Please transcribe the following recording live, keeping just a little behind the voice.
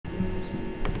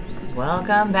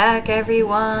Welcome back,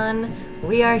 everyone.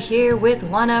 We are here with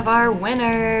one of our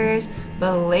winners,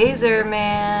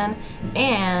 blazerman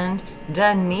and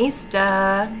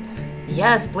Danista.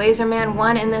 Yes, blazerman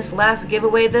won in this last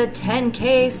giveaway the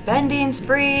 10K spending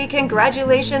spree.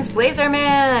 Congratulations,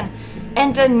 blazerman!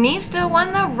 And Danista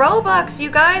won the Robux, you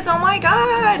guys. Oh my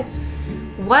god!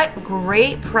 What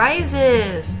great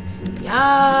prizes!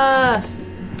 Yes!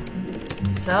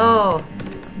 So,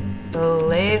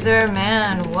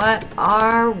 blazerman, what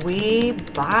are we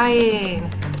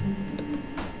buying?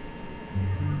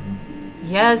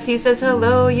 Yes, he says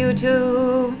hello,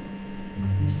 YouTube.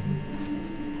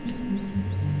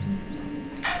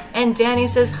 And Danny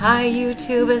says hi,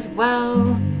 YouTube, as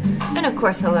well. And of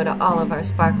course, hello to all of our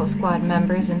Sparkle Squad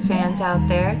members and fans out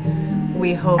there.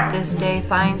 We hope this day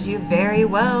finds you very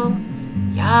well.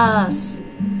 Yes.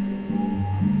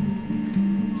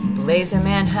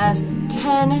 blazerman has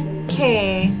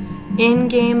 10K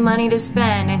in-game money to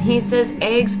spend, and he says,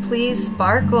 eggs please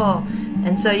sparkle.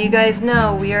 And so you guys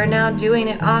know we are now doing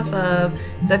it off of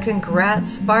the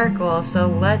Congrats Sparkle. So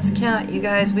let's count, you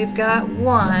guys. We've got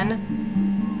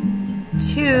 1,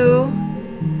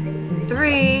 2,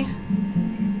 3,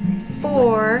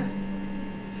 4,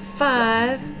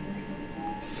 5,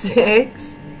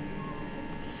 6,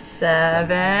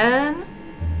 7,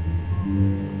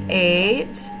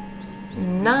 8,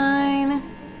 9,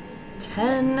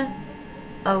 10,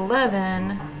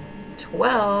 11,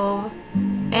 12,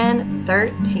 and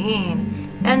 13.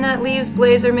 And that leaves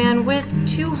blazerman with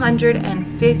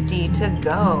 250 to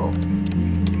go.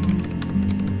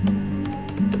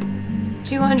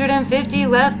 250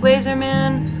 left,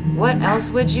 blazerman. What else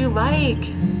would you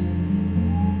like?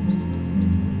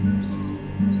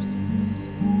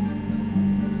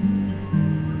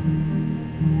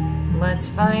 Let's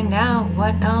find out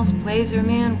what else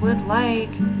blazerman would like.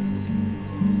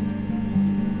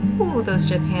 Ooh, those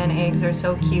Japan eggs are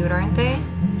so cute, aren't they?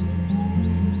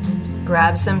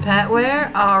 Grab some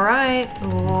petware. Alright,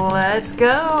 let's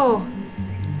go.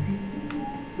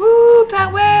 Woo,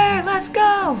 petware, let's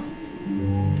go.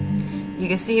 You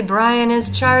can see Brian is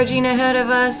charging ahead of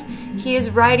us. He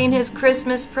is writing his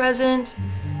Christmas present.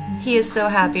 He is so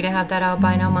happy to have that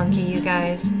albino monkey, you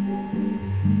guys.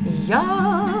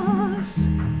 Yes.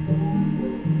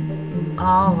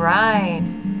 Alright.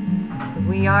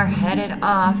 We are headed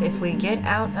off. If we get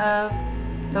out of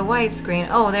the white screen.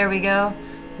 Oh, there we go.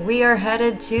 We are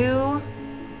headed to,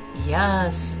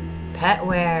 yes,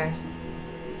 petware.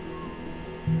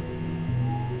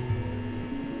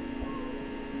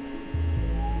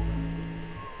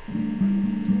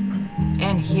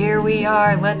 And here we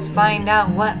are. Let's find out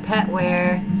what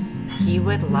petware he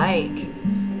would like.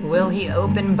 Will he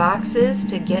open boxes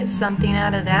to get something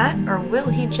out of that, or will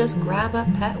he just grab up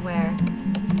petware?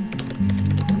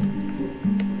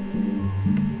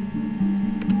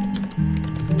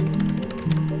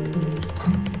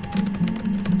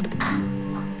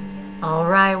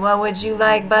 Alright, what would you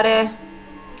like, buddy?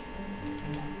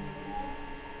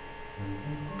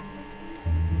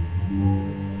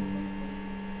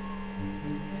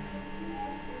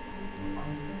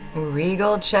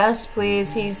 Regal chest,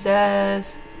 please, he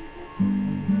says.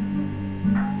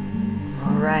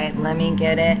 Alright, let me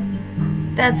get it.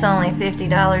 That's only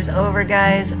 $50 over,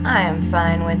 guys. I am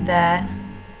fine with that.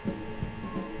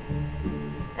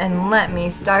 And let me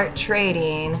start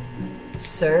trading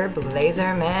Sir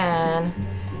blazerman.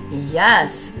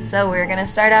 Yes, so we're gonna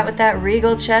start out with that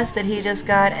regal chest that he just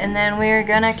got, and then we're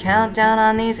gonna count down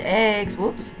on these eggs.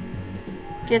 Whoops.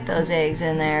 Get those eggs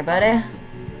in there, buddy.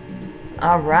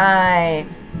 Alright.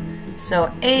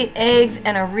 So 8 eggs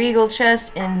and a regal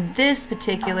chest in this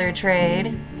particular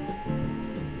trade.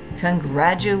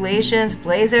 Congratulations,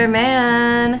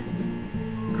 blazerman.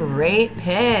 Great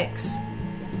picks.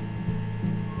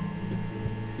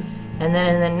 And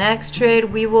then in the next trade,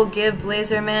 we will give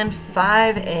blazerman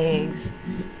 5 eggs.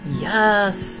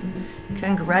 Yes!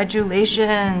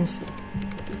 Congratulations!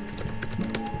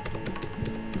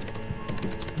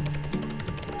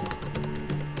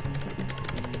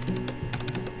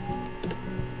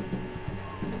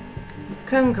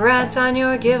 Congrats on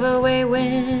your giveaway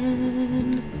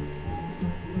win!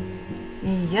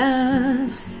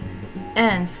 Yes!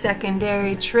 And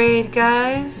secondary trade,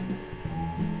 guys.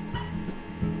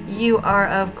 You are,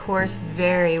 of course,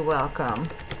 very welcome.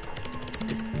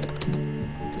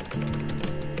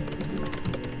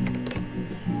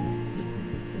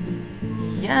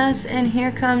 Yes, and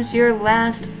here comes your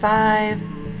last 5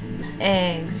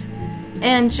 eggs.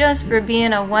 And just for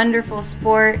being a wonderful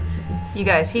sport, you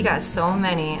guys, he got so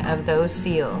many of those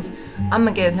seals. I'm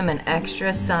gonna give him an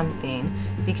extra something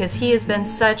because he has been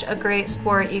such a great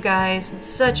sport, you guys.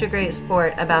 Such a great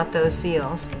sport about those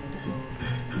seals.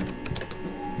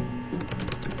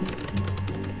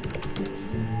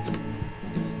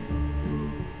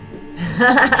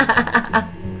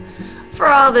 For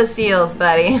all the seals,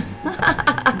 buddy.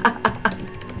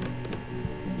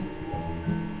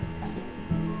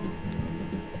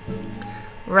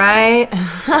 Right?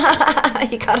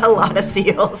 He got a lot of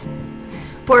seals.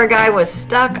 Poor guy was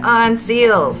stuck on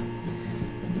seals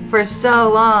for so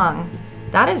long.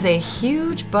 That is a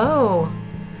huge bow.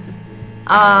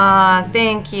 Ah,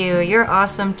 thank you. You're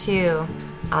awesome too.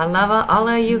 I love all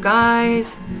of you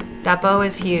guys. That bow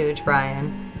is huge,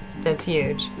 Brian. That's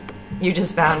huge. You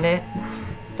just found it?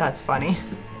 That's funny.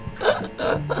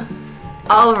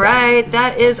 Alright,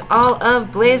 that is all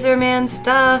of blazerman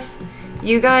stuff.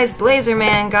 You guys,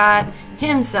 blazerman got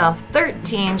himself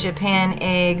 13 Japan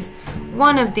eggs,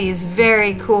 one of these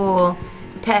very cool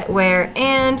petware,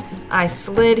 and I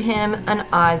slid him an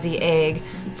Aussie egg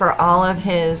for all of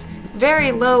his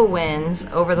very low wins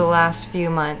over the last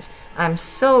few months. I'm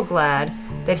so glad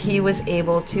that he was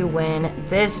able to win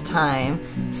this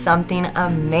time something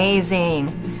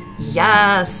amazing.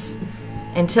 Yes!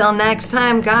 Until next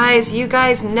time, guys, you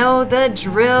guys know the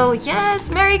drill.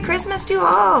 Yes, Merry Christmas to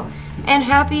all! And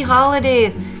happy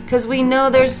holidays, because we know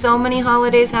there's so many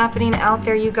holidays happening out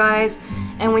there, you guys,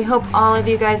 and we hope all of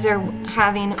you guys are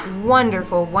having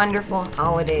wonderful, wonderful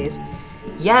holidays.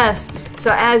 Yes, so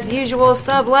as usual,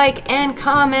 sub, like, and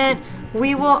comment.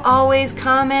 We will always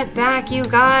comment back, you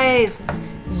guys.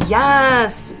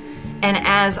 Yes, and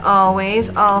as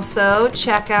always, also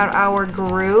check out our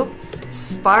group,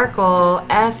 Sparkle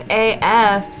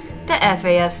FAF. The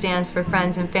FAF stands for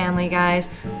Friends and Family, guys.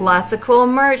 Lots of cool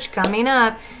merch coming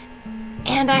up.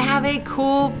 And I have a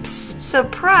cool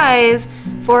surprise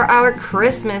for our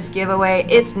Christmas giveaway.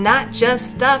 It's not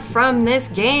just stuff from this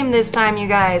game this time, you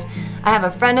guys. I have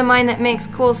a friend of mine that makes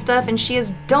cool stuff, and she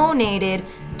has donated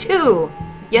two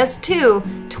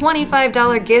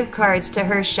 $25 gift cards to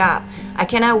her shop. I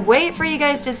cannot wait for you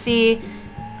guys to see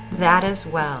that as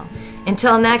well.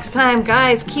 Until next time,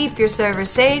 guys, keep your server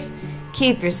safe.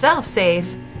 Keep yourself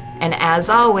safe, and as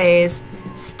always,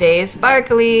 stay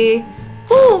sparkly.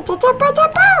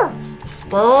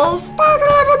 Stay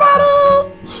sparkly,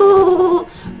 everybody!